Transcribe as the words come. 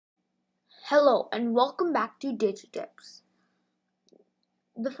Hello and welcome back to Digi-Tips.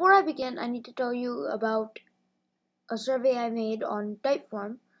 Before I begin, I need to tell you about a survey I made on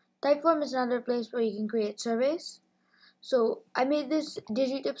Typeform. Typeform is another place where you can create surveys. So I made this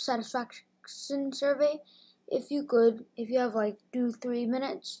Digi-Tips satisfaction survey. If you have like 2-3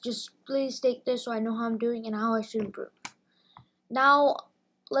 minutes, just please take this so I know how I'm doing and how I should improve. Now,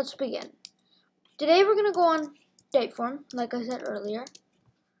 let's begin. Today we're going to go on Typeform, like I said earlier.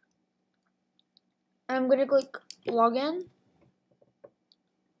 I'm going to click login.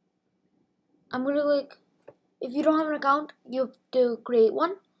 I'm going to click, if you don't have an account, you have to create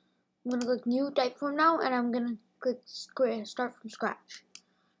one. I'm going to click new Typeform now, and I'm going to click start from scratch.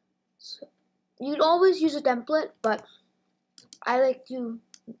 So, you'd always use a template, but I like to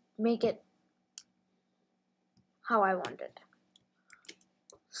make it how I want it.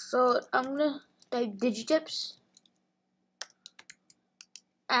 So I'm going to type Digi-Tips,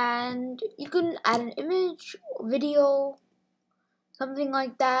 and you can add an image, video, something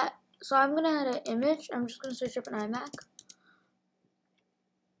like that. So I'm going to add an image. I'm just going to search up an iMac.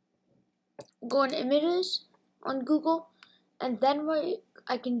 Go on images on Google, and then what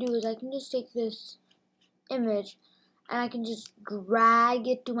I can do is I can just take this image and I can just drag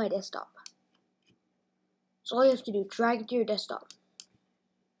it to my desktop. So all you have to do, drag it to your desktop.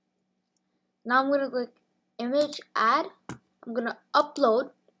 Now I'm going to click image, add. I'm going to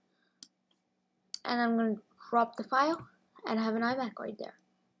upload, and I'm going to crop the file and have an iMac right there.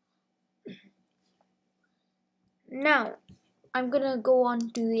 Now I'm going to go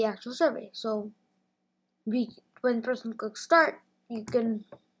on to the actual survey. So when the person clicks start, I'm going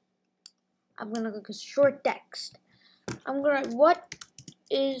to click a short text. I'm going to write, what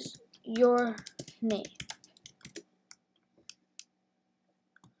is your name?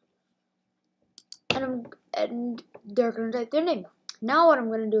 And they're going to type their name. Now what I'm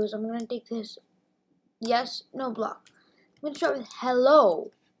going to do is I'm going to take this yes, no block. I'm going to start with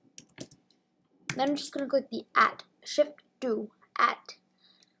hello. Then I'm just going to click the at, shift to at.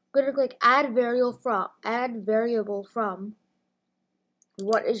 I'm going to click add variable from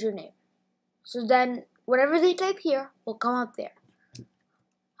what is your name. So then whatever they type here will come up there.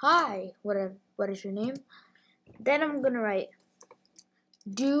 Hi, what is your name? Then I'm going to write,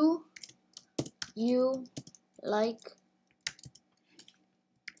 do you like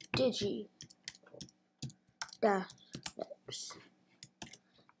Digi-Tips?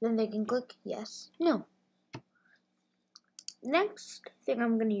 Then they can click yes, no. Next thing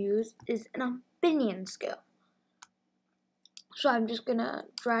I'm going to use is an opinion scale. So I'm just going to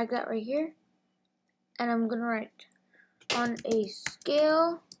drag that right here, and I'm going to write, on a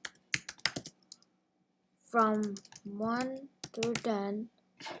scale from 1 to 10,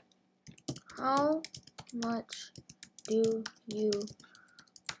 how much do you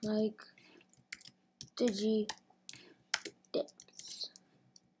like Digi-Tips?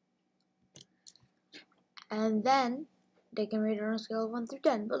 And then they can rate it on a scale of 1 through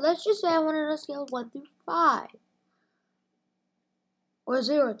 10. But let's just say I want it on a scale of 1 through 5. Or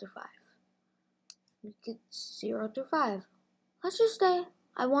 0 through 5. We get 0 through 5. Let's just say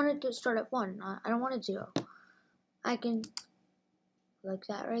I want it to start at 1. I don't want it 0. I can like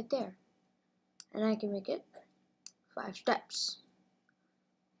that right there. And I can make it 5 steps.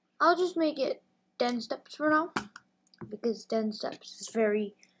 I'll just make it 10 steps for now, because 10 steps is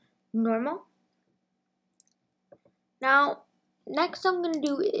very normal. Now, next I'm going to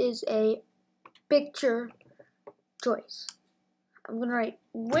do is a picture choice. I'm going to write,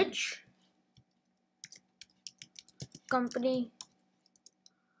 which company,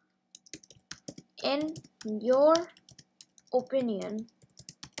 in your opinion,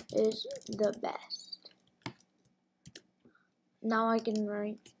 is the best? Now I can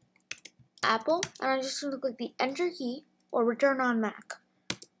write Apple, and I'm just going to click the enter key or return on Mac.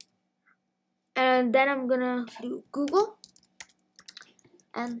 And then I'm going to do Google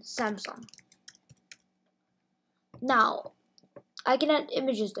and Samsung. Now, I can add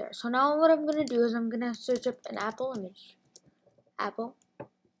images there. So now what I'm going to do is I'm going to search up an Apple image. Apple.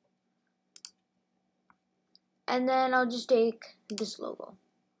 And then I'll just take this logo.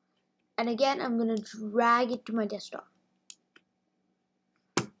 And again, I'm going to drag it to my desktop.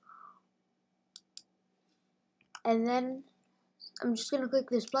 And then I'm just going to click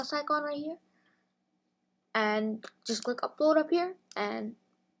this plus icon right here. And just click upload up here and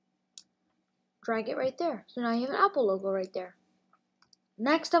drag it right there. So now you have an Apple logo right there.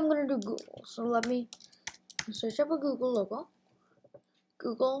 Next I'm going to do Google. So let me search up a Google logo.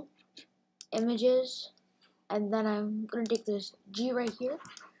 Google, images, and then I'm going to take this G right here,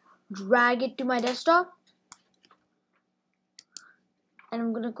 drag it to my desktop, and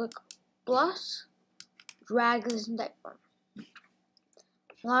I'm going to click plus, drag this in Typeform.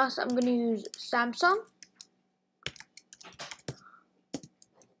 Last, I'm going to use Samsung.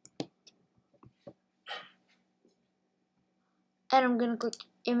 And I'm going to click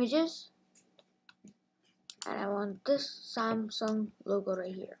images. And I want this Samsung logo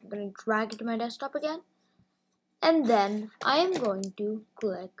right here. I'm going to drag it to my desktop again. And then I am going to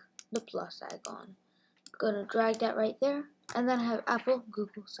click the plus icon. I'm going to drag that right there. And then I have Apple,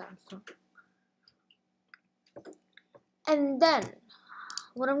 Google, Samsung. And then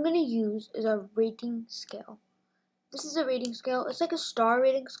what I'm going to use is a rating scale. This is a rating scale. It's like a star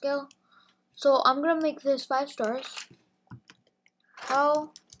rating scale. So I'm going to make this 5 stars.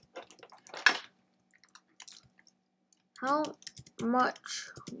 How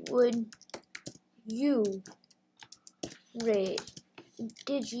much would you rate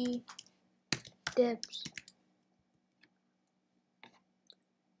Digi-Tips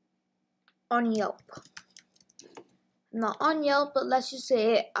on Yelp? Not on Yelp, but let's just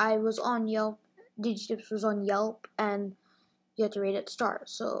say I was on Yelp. Digi-Tips was on Yelp, and you have to rate it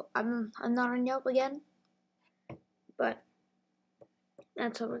stars. So I'm not on Yelp again, but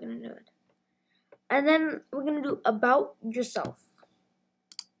that's how we're gonna do it. And then we're gonna do about yourself.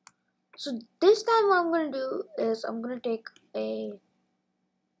 So this time what I'm gonna do is I'm gonna take a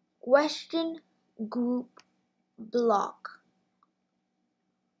question group block.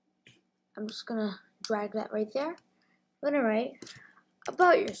 I'm just gonna drag that right there. I'm gonna write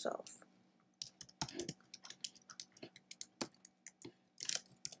about yourself.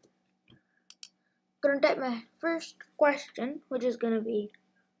 I'm gonna type my first question, which is gonna be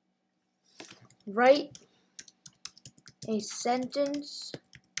write a sentence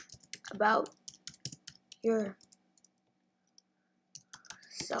about yourself.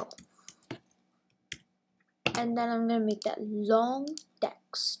 And then I'm gonna make that long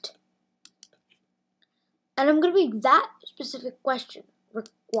text. And I'm gonna make that specific question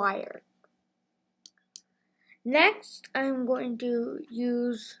required. Next, I'm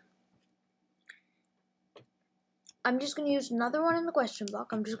just gonna use another one in the question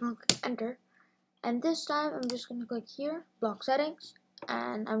block. I'm just gonna click enter. And this time I'm just gonna click here, block settings,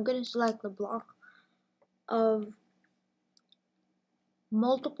 and I'm gonna select the block of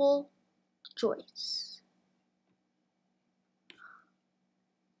multiple choice.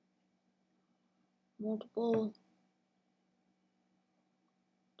 Multiple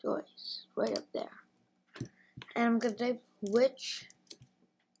choice, right up there. And I'm gonna type which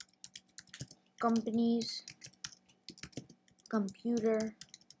company's computer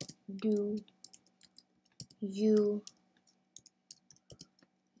do you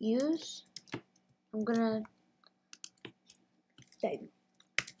use? I'm gonna type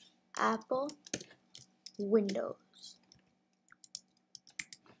Apple, Windows.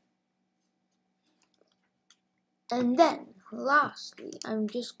 And then lastly, I'm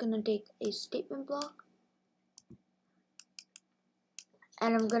just gonna take a statement block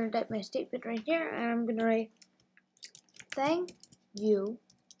and I'm gonna type my statement right here and I'm gonna write thank you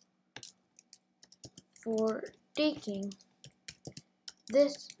for taking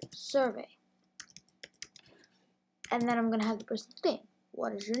this survey. And then I'm gonna have the person's name.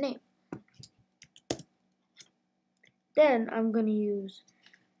 What is your name? Then I'm gonna use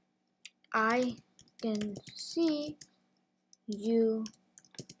I can see you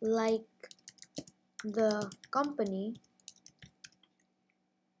like the company,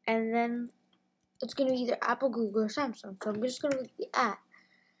 and then it's gonna be either Apple, Google, or Samsung. So I'm just gonna click the at,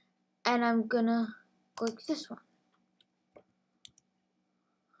 and I'm gonna click this one.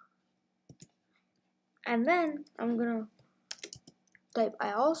 And then I'm gonna type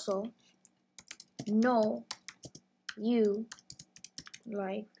I also know you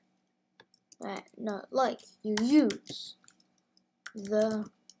like you use the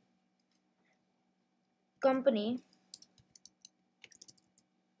company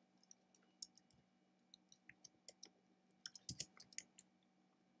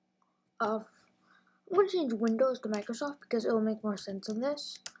of, I'm going to change Windows to Microsoft because it will make more sense in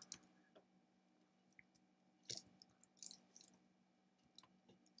this.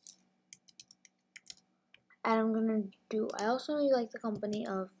 And I'm going to do, I also know you like the company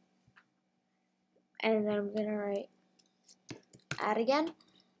of, and then I'm going to write add again,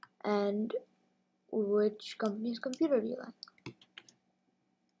 and which company's computer do you like?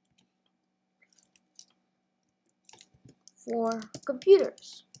 For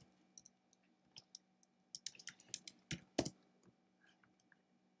computers.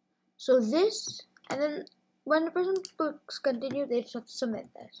 So this, and then when the person clicks continue, they just have to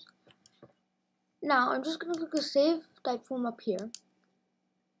submit this. Now I'm just going to click the save Typeform up here.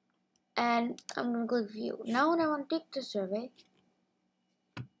 and I'm going to click view. Now when I want to take the survey,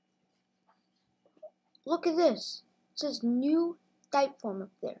 look at this. It says new Typeform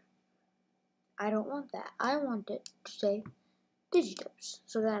up there. I don't want that. I want it to say Digi-Tips.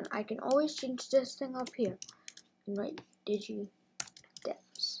 So then I can always change this thing up here and write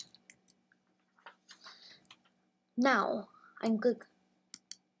Digi-Tips. Now I can click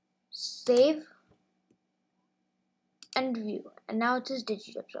save and view. And now it says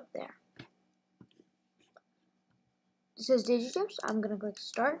Digi-Tips up there. It says Digi-Tips. I'm going to click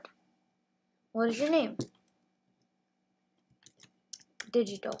start. What is your name?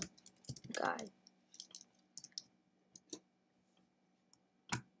 Digital Guide.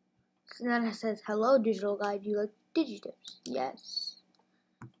 And then it says, hello Digital Guide, you like Digi-Tips? Yes.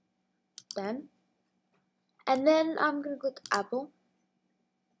 And then I'm going to click Apple.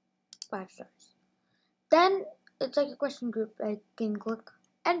 5 stars. Then it's like a question group. I can click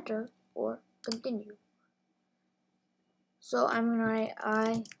enter or continue. So I'm going to write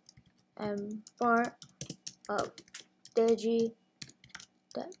I am part of Digi-Tips.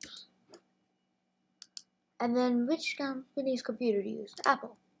 And then which company's computer to use?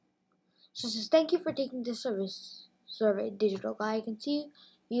 Apple. So it says, thank you for taking this survey, Digital Guy. I can see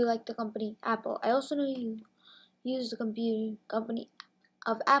you like the company Apple. I also know you use the company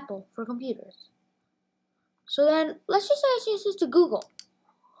of Apple for computers. So then, let's just say I change this to Google.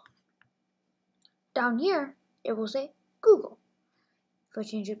 Down here, it will say Google. If I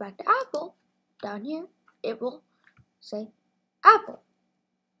change it back to Apple, down here, it will say Apple.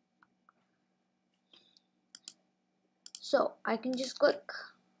 So I can just click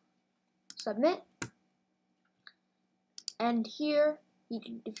submit, and here if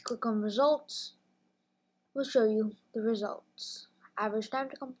you click on results, it will show you the results. Average time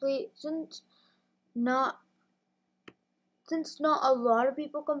to complete, since not a lot of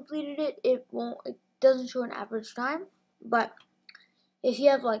people completed it, it doesn't show an average time. But if you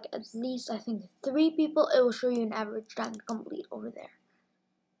have like at least I think 3 people, it will show you an average time to complete over there.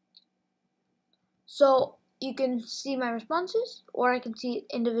 So you can see my responses, or I can see it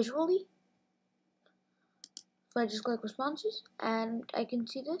individually. So I just click responses, and I can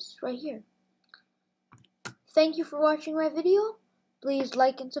see this right here. Thank you for watching my video. Please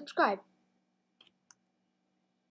like and subscribe.